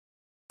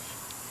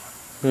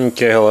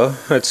Okay, hello.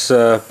 It's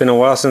been a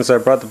while since I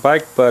brought the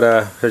bike, but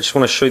I just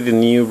want to show you the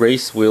new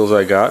race wheels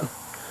I got.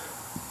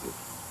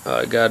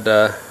 I got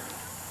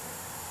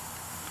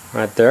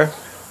right there.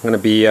 I'm going to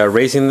be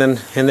racing them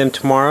in them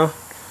tomorrow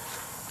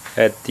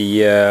at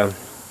the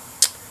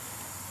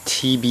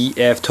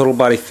TBF Total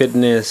Body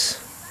Fitness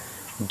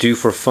Do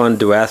for Fun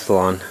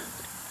Duathlon.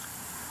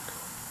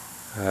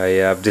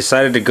 I've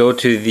decided to go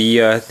to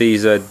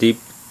these deep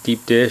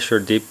dish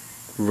or deep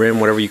rim,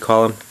 whatever you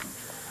call them.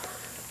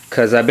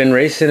 Because I've been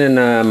racing in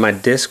my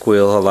disc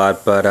wheel a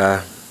lot, but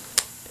I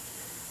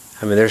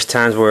mean, there's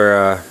times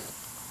where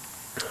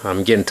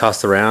I'm getting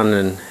tossed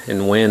around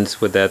in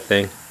winds with that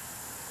thing.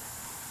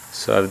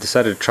 So I've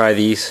decided to try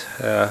these.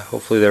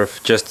 Hopefully they're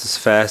just as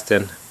fast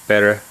and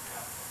better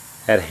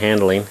at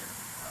handling.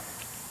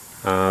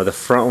 The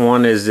front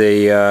one is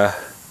a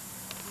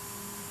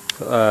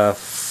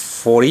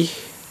 40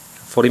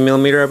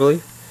 millimeter, I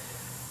believe,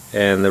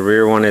 and the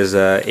rear one is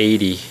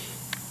 80.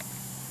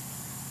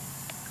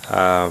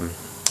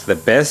 The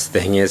best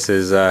thing is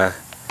the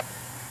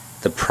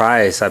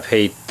price. I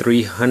paid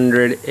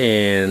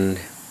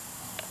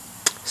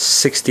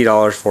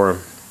 $360 for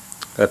them,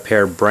 a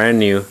pair brand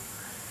new.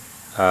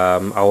 I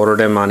ordered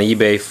them on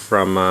eBay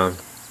from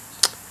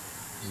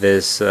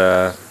this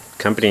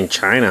company in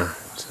China,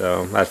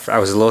 so I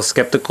was a little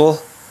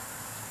skeptical,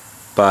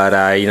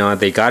 but you know,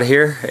 they got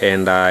here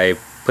and I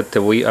put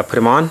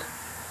them on.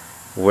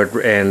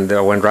 And I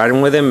went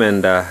riding with them,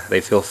 and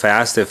they feel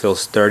fast, they feel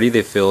sturdy,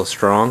 they feel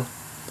strong.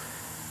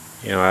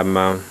 You know, I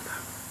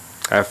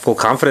have full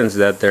confidence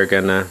that they're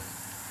gonna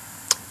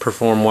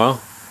perform well.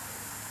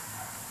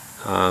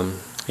 You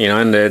know,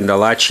 and they're a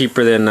lot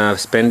cheaper than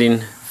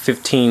spending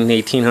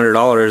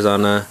 $1,800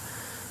 on a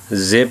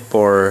Zip,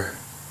 or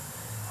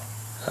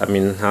I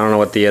mean, I don't know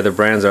what the other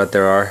brands out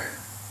there are,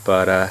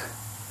 but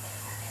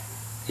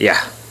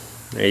yeah,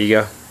 there you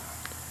go.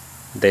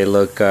 They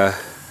look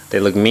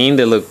mean,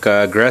 they look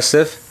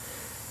aggressive,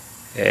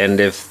 and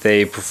if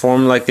they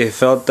perform like they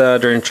felt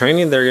during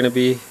training, they're going to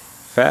be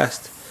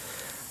fast.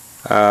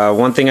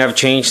 One thing I've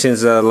changed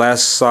since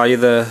last showed you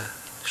the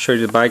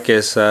bike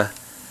is I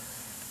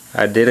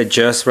did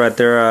adjust right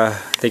there. I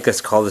think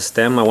that's called the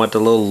stem. I went a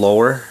little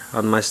lower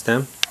on my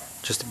stem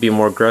just to be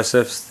more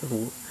aggressive,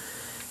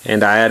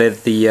 and I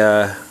added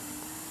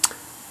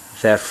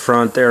that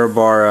front air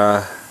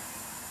bar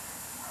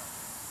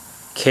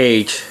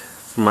cage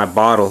for my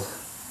bottle.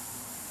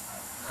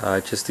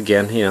 Just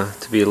again, you know,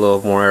 to be a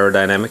little more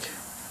aerodynamic.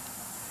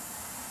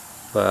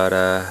 But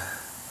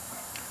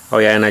oh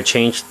yeah, and I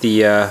changed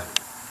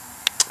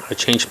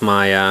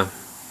my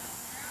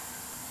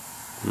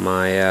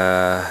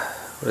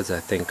what is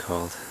that thing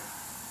called?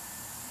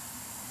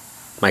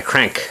 My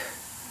crank.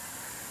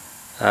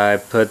 I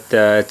put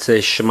it's a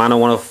Shimano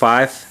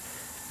 105.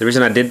 The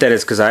reason I did that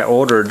is because I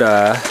ordered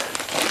that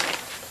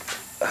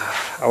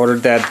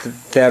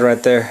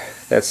right there.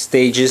 That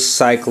Stages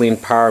Cycling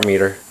Power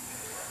Meter.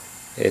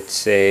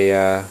 It's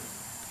a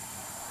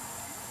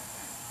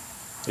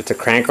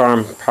crank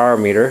arm power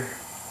meter,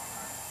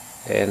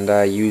 and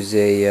I use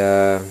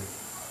a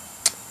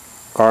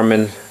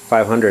Garmin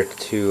 500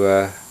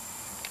 to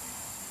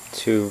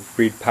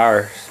read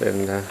power.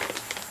 And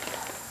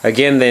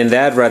again, then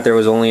that right there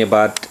was only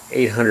about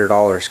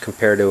 $800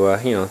 compared to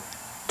you know,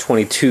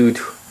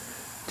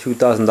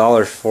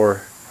 $2,000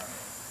 for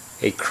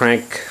a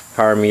crank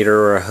power meter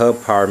or a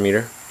hub power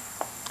meter.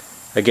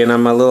 Again,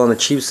 I'm a little on the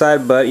cheap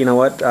side, but you know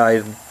what?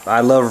 I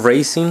love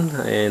racing,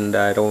 and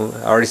I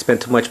already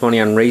spent too much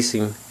money on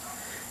racing,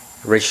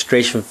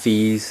 registration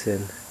fees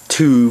and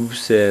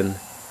tubes and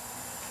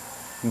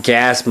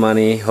gas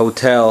money,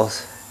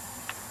 hotels.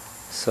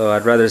 So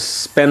I'd rather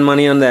spend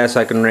money on that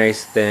so I can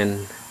race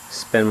than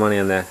spend money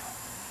on that.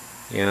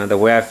 You know, the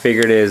way I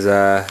figured is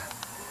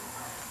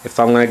if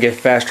I'm gonna get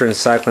faster in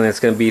cycling,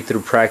 it's gonna be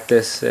through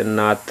practice and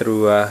not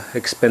through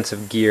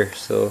expensive gear.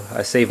 So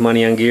I save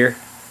money on gear.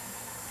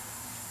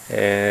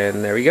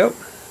 And there we go.